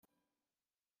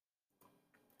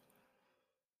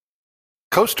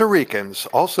Costa Ricans,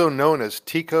 also known as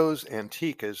Ticos and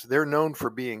Ticas, they're known for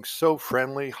being so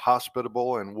friendly,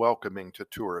 hospitable, and welcoming to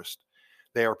tourists.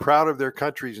 They are proud of their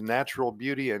country's natural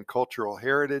beauty and cultural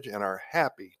heritage and are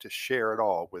happy to share it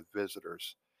all with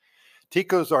visitors.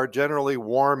 Ticos are generally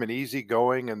warm and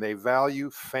easygoing, and they value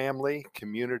family,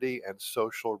 community, and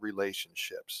social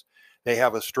relationships. They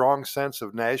have a strong sense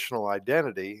of national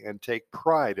identity and take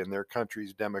pride in their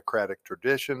country's democratic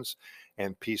traditions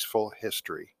and peaceful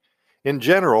history. In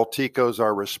general, Ticos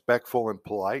are respectful and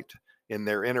polite in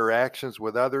their interactions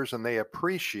with others, and they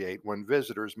appreciate when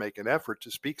visitors make an effort to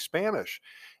speak Spanish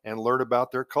and learn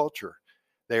about their culture.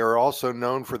 They are also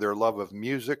known for their love of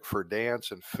music, for dance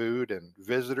and food, and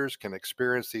visitors can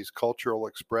experience these cultural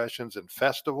expressions in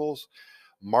festivals,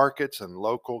 markets, and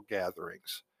local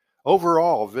gatherings.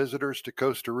 Overall, visitors to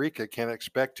Costa Rica can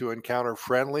expect to encounter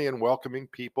friendly and welcoming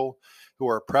people who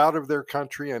are proud of their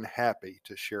country and happy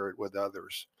to share it with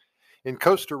others. In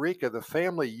Costa Rica, the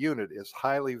family unit is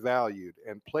highly valued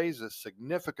and plays a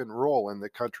significant role in the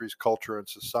country's culture and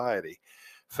society.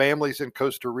 Families in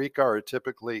Costa Rica are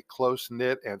typically close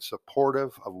knit and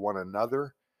supportive of one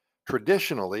another.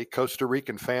 Traditionally, Costa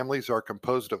Rican families are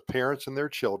composed of parents and their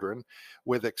children,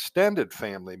 with extended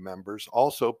family members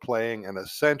also playing an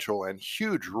essential and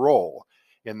huge role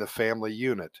in the family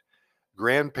unit.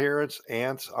 Grandparents,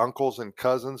 aunts, uncles, and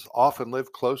cousins often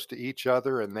live close to each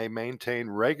other and they maintain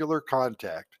regular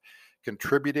contact,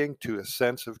 contributing to a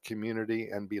sense of community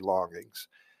and belongings.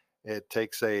 It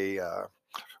takes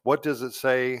what does it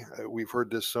say? We've heard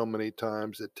this so many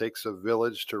times. It takes a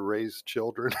village to raise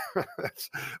children. that's,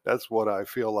 that's what I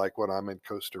feel like when I'm in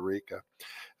Costa Rica.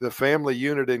 The family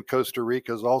unit in Costa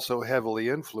Rica is also heavily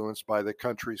influenced by the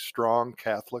country's strong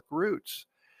Catholic roots.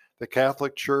 The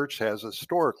Catholic Church has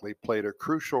historically played a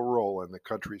crucial role in the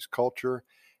country's culture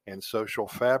and social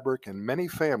fabric, and many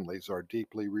families are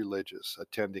deeply religious,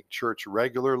 attending church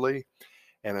regularly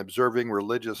and observing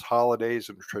religious holidays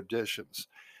and traditions.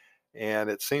 And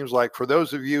it seems like for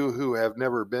those of you who have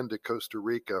never been to Costa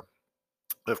Rica,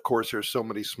 of course, there's so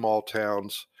many small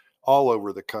towns all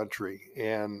over the country.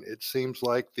 And it seems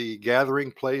like the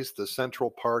gathering place, the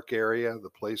Central Park area, the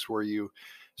place where you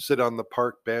sit on the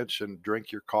park bench and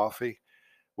drink your coffee,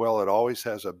 well, it always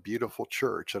has a beautiful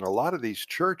church. And a lot of these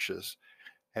churches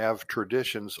have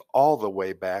traditions all the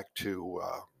way back to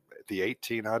the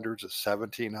 1800s, the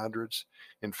 1700s.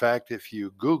 In fact, if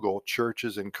you Google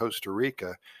churches in Costa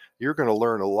Rica, you're going to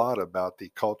learn a lot about the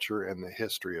culture and the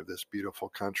history of this beautiful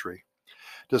country.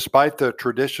 Despite the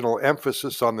traditional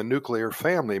emphasis on the nuclear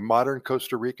family, modern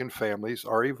Costa Rican families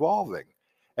are evolving.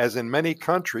 As in many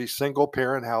countries, single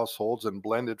parent households and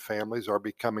blended families are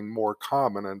becoming more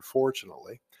common,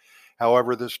 unfortunately.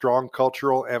 However, the strong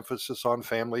cultural emphasis on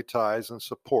family ties and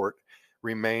support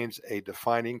remains a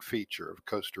defining feature of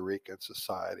Costa Rican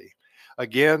society.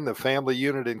 Again, the family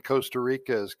unit in Costa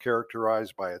Rica is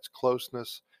characterized by its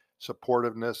closeness,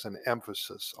 supportiveness, and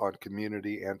emphasis on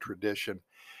community and tradition.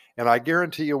 And I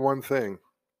guarantee you one thing,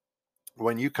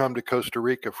 when you come to Costa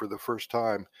Rica for the first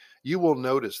time, you will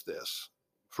notice this.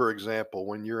 For example,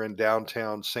 when you're in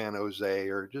downtown San Jose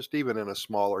or just even in a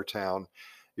smaller town,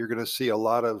 you're going to see a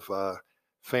lot of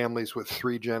families with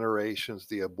three generations: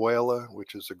 the abuela,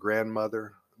 which is the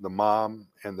grandmother, the mom,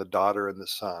 and the daughter and the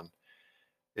son.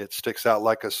 It sticks out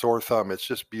like a sore thumb. It's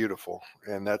just beautiful.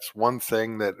 And that's one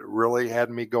thing that really had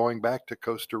me going back to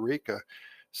Costa Rica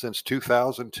since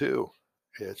 2002.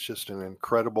 It's just an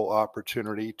incredible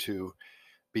opportunity to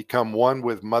become one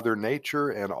with Mother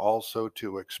Nature and also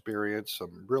to experience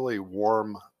some really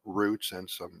warm roots and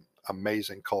some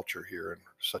amazing culture here in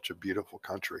such a beautiful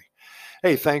country.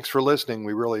 Hey, thanks for listening.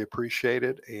 We really appreciate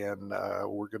it. And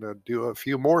we're going to do a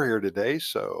few more here today.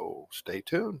 So stay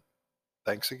tuned.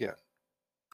 Thanks again.